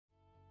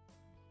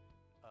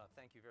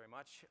Thank you very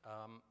much.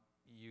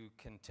 You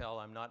can tell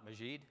I'm not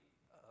Majid.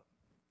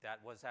 That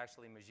was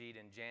actually Majid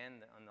and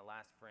Jan on the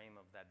last frame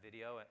of that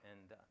video,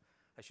 and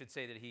I should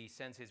say that he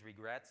sends his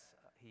regrets.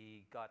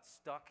 He got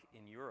stuck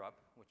in Europe,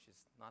 which is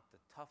not the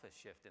toughest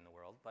shift in the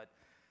world, but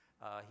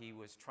he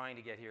was trying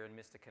to get here and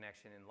missed a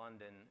connection in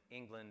London,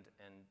 England,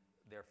 and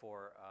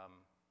therefore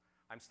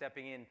I'm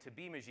stepping in to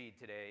be Majid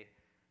today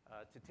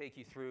to take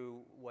you through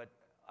what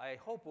I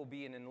hope will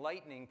be an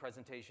enlightening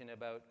presentation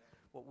about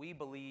what we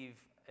believe,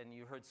 and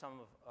you heard some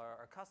of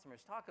our customers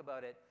talk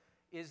about it,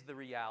 is the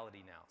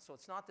reality now. So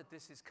it's not that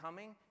this is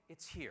coming,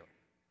 it's here.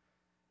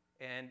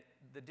 And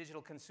the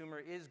digital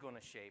consumer is going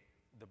to shape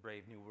the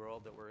brave new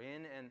world that we're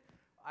in, and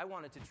I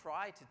wanted to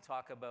try to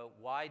talk about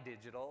why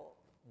digital,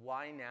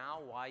 why now,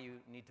 why you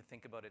need to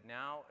think about it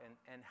now,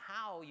 and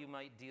how you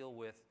might deal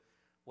with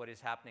what is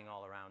happening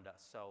all around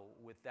us. So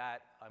with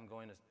that, I'm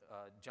going to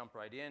jump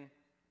right in.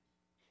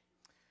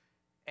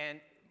 And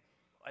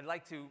I'd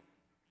like to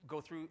go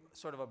through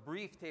sort of a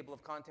brief table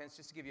of contents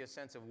just to give you a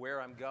sense of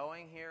where I'm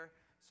going here.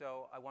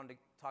 So I wanted to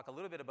talk a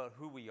little bit about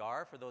who we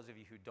are, for those of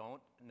you who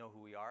don't know who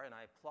we are, and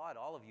I applaud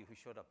all of you who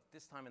showed up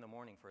this time in the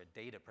morning for a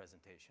data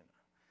presentation.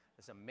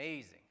 It's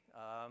amazing.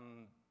 I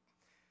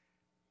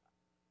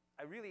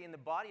really, in the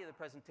body of the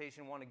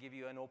presentation, want to give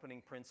you an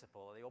opening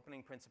principle, the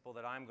opening principle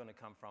that I'm going to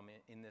come from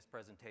in this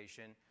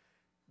presentation.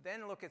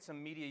 Then look at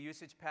some media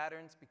usage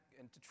patterns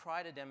and to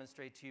try to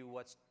demonstrate to you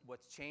what's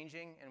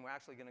changing, and we're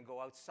actually going to go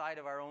outside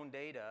of our own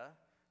data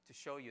to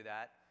show you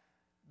that.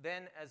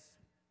 Then, as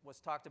was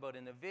talked about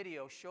in the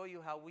video, show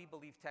you how we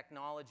believe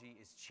technology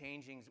is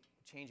changing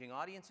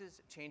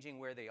audiences, changing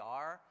where they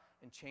are,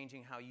 and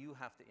changing how you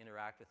have to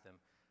interact with them,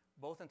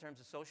 both in terms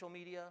of social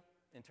media,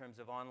 in terms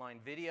of online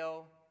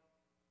video,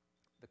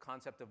 the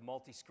concept of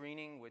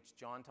multi-screening, which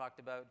John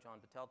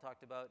Patel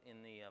talked about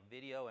in the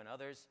video, and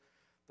others,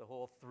 the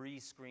whole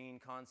three-screen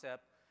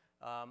concept.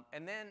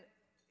 And then,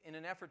 in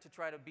an effort to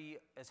try to be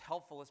as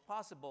helpful as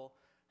possible,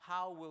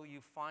 how will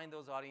you find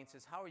those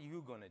audiences? How are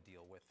you going to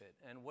deal with it?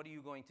 And what are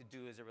you going to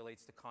do as it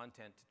relates to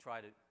content to try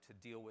to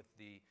deal with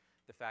the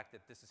fact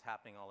that this is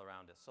happening all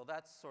around us? So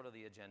that's sort of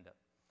the agenda.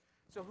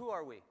 So who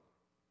are we?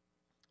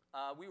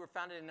 We were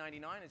founded in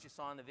 '99, as you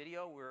saw in the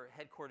video. We're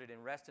headquartered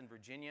in Reston,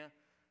 Virginia.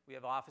 We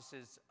have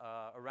offices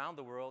around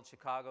the world: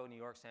 Chicago, New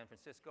York, San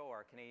Francisco.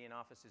 Our Canadian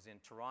office is in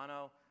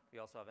Toronto. We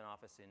also have an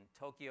office in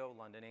Tokyo,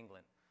 London,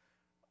 England.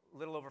 A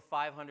little over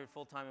 500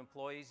 full-time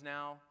employees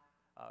now.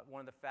 One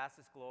of the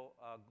fastest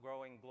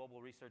growing global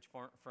research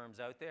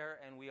firms out there,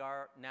 and we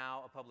are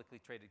now a publicly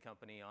traded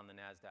company on the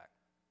NASDAQ.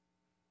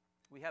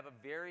 We have a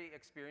very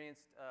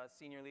experienced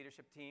senior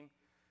leadership team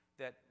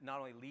that not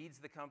only leads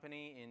the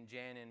company in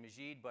Jan and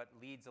Majid, but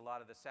leads a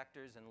lot of the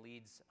sectors and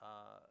leads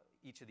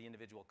each of the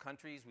individual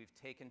countries. We've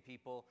taken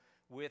people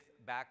with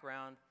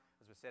background.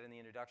 As was said in the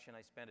introduction,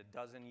 I spent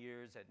 12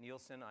 years at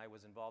Nielsen. I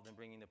was involved in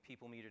bringing the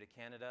People Meter to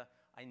Canada.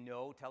 I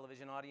know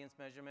television audience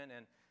measurement,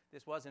 and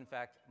this was, in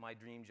fact, my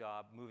dream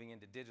job, moving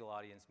into digital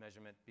audience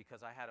measurement,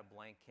 because I had a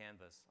blank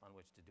canvas on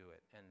which to do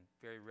it, and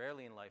very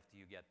rarely in life do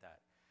you get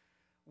that.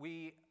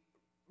 We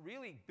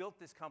really built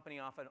this company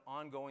off an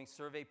ongoing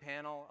survey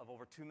panel of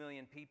over 2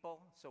 million people,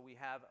 so we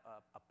have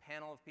a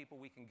panel of people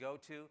we can go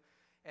to,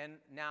 and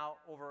now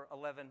over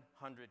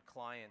 1,100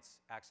 clients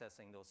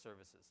accessing those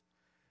services.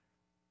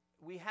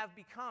 We have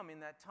become, in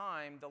that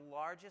time, the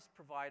largest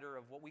provider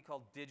of what we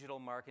call digital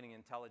marketing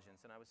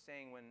intelligence. And I was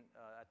saying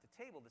at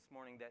the table this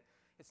morning that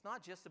it's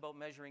not just about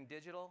measuring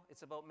digital,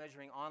 it's about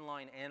measuring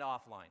online and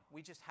offline.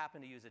 We just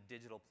happen to use a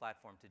digital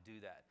platform to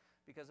do that.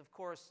 Because, of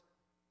course,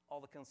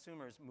 all the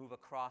consumers move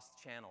across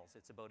channels.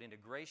 It's about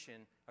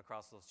integration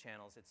across those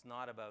channels. It's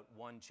not about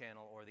one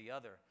channel or the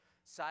other.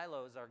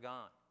 Silos are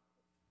gone.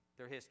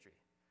 They're history.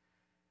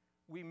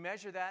 We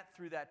measure that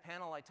through that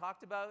panel I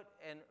talked about,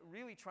 and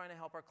really trying to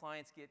help our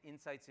clients get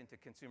insights into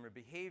consumer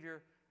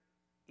behavior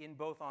in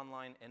both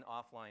online and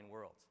offline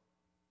worlds.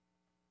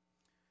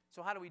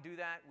 So how do we do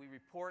that? We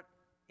report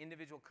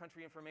individual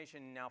country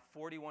information in now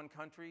 41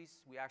 countries.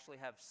 We actually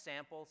have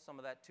samples, some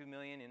of that 2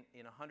 million,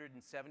 in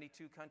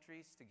 172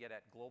 countries to get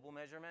at global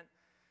measurement.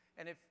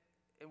 And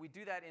we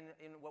do that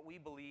in what we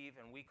believe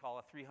and we call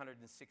a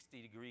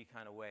 360-degree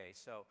kind of way.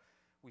 So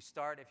we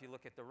start, if you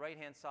look at the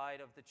right-hand side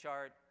of the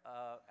chart,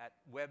 at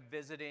web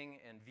visiting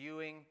and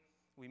viewing.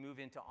 We move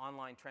into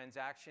online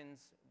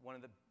transactions. One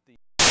of the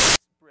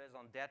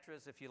raison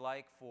d'etres, if you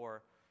like,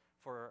 for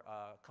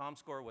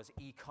ComScore was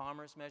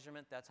e-commerce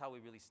measurement. That's how we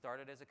really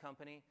started as a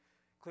company.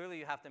 Clearly,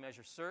 you have to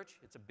measure search.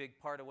 It's a big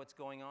part of what's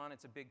going on.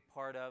 It's a big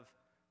part of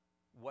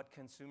what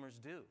consumers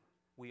do.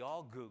 We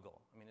all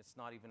Google. I mean, it's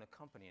not even a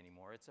company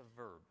anymore. It's a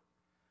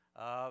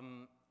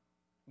verb.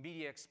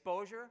 Media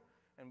exposure,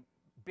 and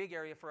big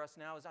area for us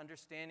now is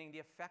understanding the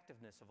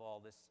effectiveness of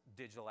all this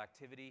digital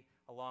activity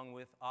along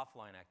with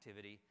offline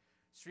activity.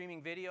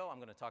 Streaming video, I'm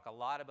going to talk a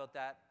lot about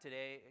that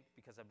today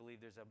because I believe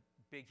there's a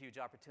big, huge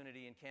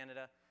opportunity in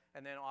Canada.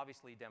 And then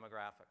obviously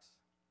demographics.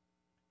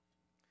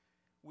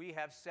 We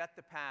have set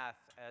the path,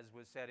 as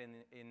was said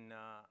in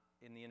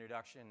the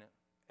introduction,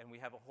 and we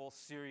have a whole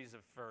series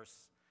of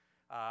firsts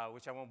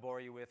which I won't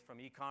bore you with, from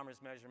e-commerce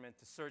measurement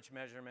to search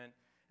measurement,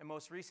 and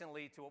most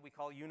recently to what we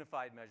call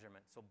unified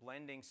measurement, so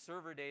blending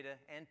server data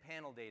and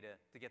panel data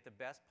to get the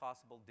best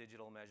possible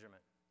digital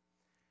measurement.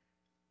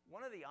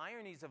 One of the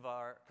ironies of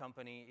our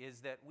company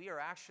is that we are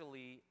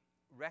actually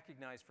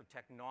recognized for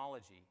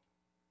technology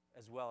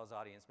as well as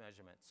audience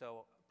measurement.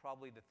 So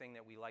probably the thing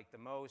that we like the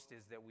most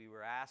is that we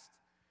were asked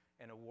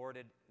and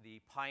awarded the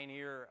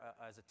pioneer,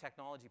 as a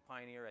technology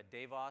pioneer at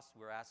Davos.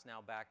 We're asked now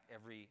back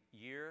every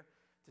year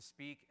to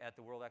speak at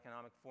the World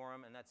Economic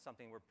Forum, and that's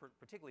something we're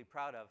particularly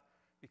proud of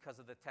because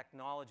of the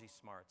technology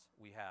smarts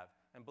we have.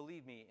 And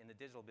believe me, in the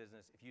digital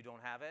business, if you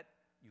don't have it,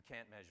 you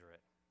can't measure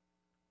it.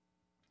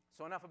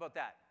 So enough about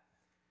that.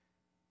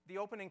 The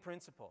opening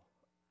principle.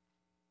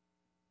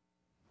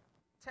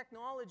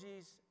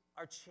 Technologies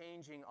are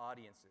changing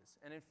audiences.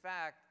 And in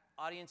fact,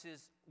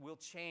 audiences will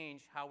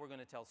change how we're going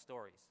to tell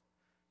stories.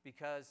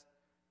 Because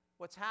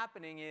what's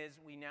happening is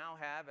we now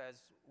have, as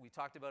we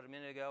talked about a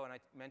minute ago, and I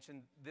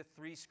mentioned the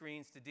 3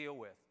 screens to deal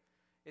with.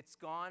 It's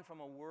gone from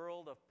a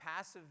world of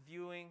passive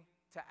viewing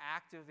to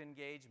active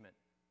engagement.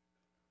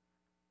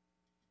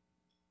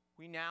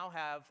 We now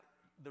have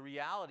the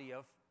reality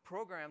of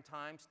program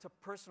times to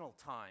personal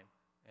time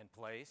and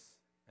place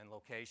and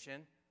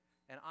location,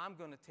 and I'm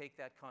going to take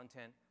that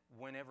content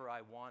whenever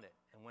I want it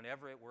and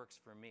whenever it works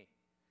for me.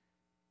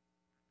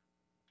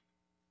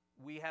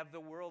 We have the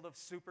world of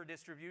super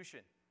distribution,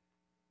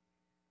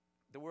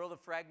 the world of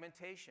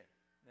fragmentation,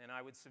 and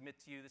I would submit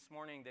to you this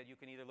morning that you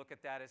can either look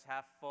at that as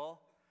half full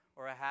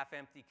or a half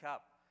empty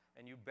cup,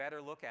 and you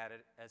better look at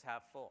it as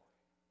half full.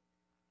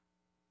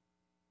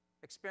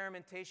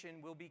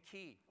 Experimentation will be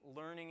key,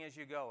 learning as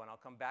you go, and I'll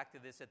come back to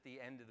this at the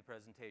end of the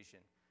presentation.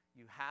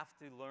 You have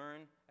to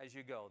learn as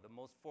you go. The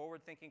most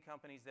forward-thinking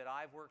companies that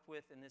I've worked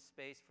with in this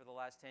space for the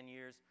last 10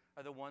 years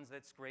are the ones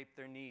that scraped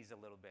their knees a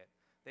little bit.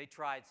 They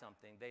tried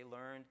something, they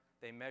learned,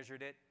 they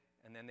measured it,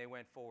 and then they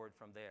went forward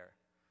from there.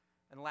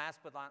 And last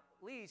but not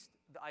least,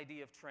 the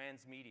idea of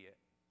transmedia.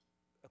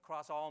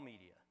 Across all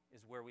media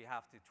is where we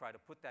have to try to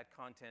put that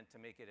content to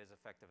make it as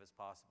effective as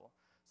possible.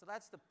 So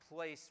that's the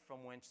place from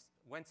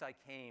whence I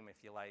came,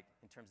 if you like,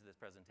 in terms of this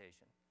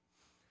presentation.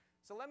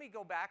 So let me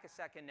go back a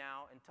second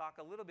now and talk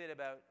a little bit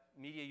about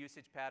media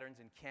usage patterns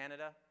in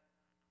Canada.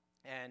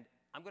 And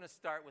I'm going to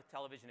start with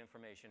television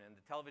information. And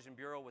the Television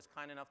Bureau was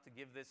kind enough to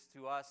give this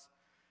to us.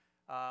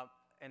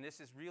 And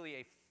this is really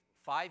a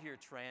 5-year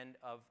trend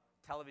of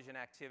television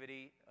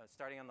activity,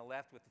 starting on the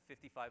left with the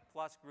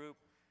 55-plus group,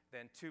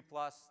 then 2+,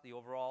 the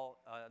overall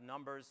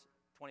numbers,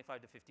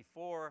 25 to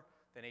 54,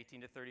 then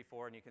 18 to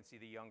 34, and you can see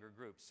the younger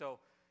group. So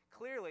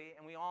clearly,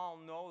 and we all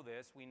know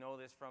this, we know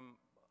this from,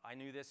 I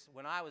knew this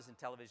when I was in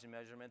television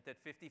measurement,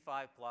 that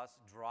 55-plus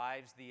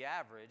drives the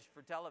average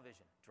for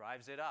television,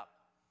 drives it up.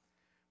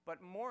 But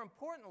more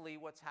importantly,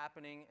 what's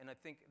happening, and I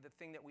think the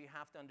thing that we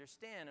have to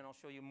understand, and I'll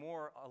show you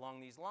more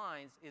along these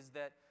lines, is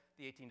that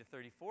the 18 to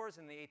 34s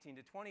and the 18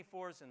 to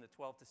 24s and the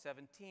 12 to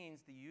 17s,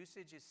 the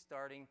usage is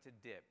starting to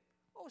dip.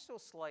 Oh, so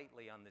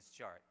slightly on this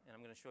chart, and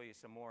I'm going to show you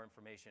some more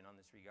information on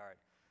this regard.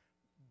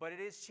 But it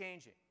is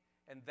changing,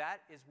 and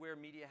that is where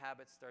media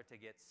habits start to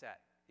get set,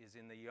 is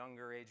in the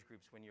younger age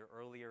groups when you're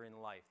earlier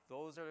in life.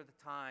 Those are the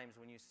times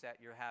when you set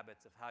your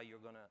habits of how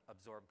you're going to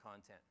absorb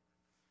content.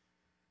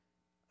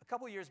 A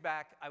couple of years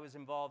back, I was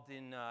involved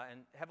in,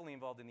 and heavily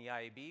involved in the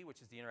IAB,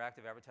 which is the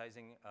Interactive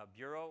Advertising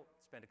Bureau.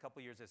 Spent a couple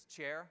of years as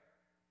chair.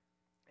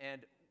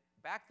 And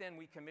back then,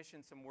 we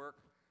commissioned some work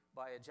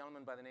by a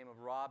gentleman by the name of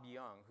Rob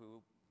Young,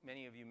 who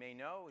many of you may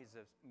know. He's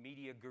a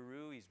media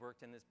guru. He's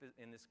worked in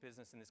this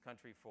business in this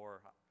country for,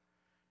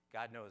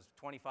 God knows,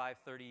 25,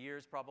 30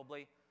 years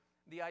probably.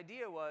 The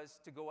idea was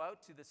to go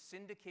out to the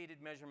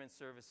syndicated measurement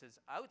services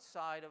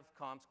outside of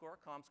ComScore.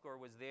 ComScore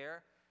was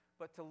there.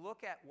 But to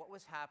look at what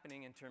was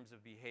happening in terms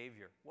of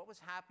behavior, what was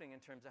happening in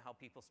terms of how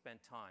people spent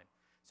time.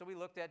 So we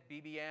looked at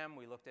BBM,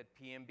 we looked at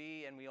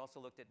PMB, and we also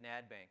looked at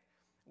NADBank.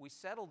 We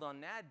settled on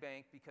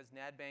NADBank because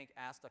NADBank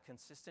asked a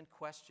consistent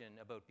question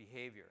about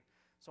behavior.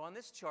 So on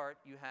this chart,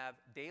 you have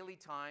daily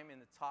time in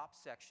the top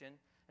section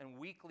and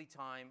weekly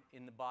time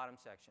in the bottom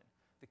section.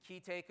 The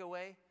key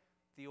takeaway,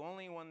 the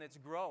only one that's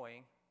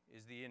growing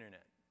is the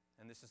internet.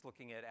 And this is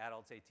looking at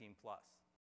adults 18+.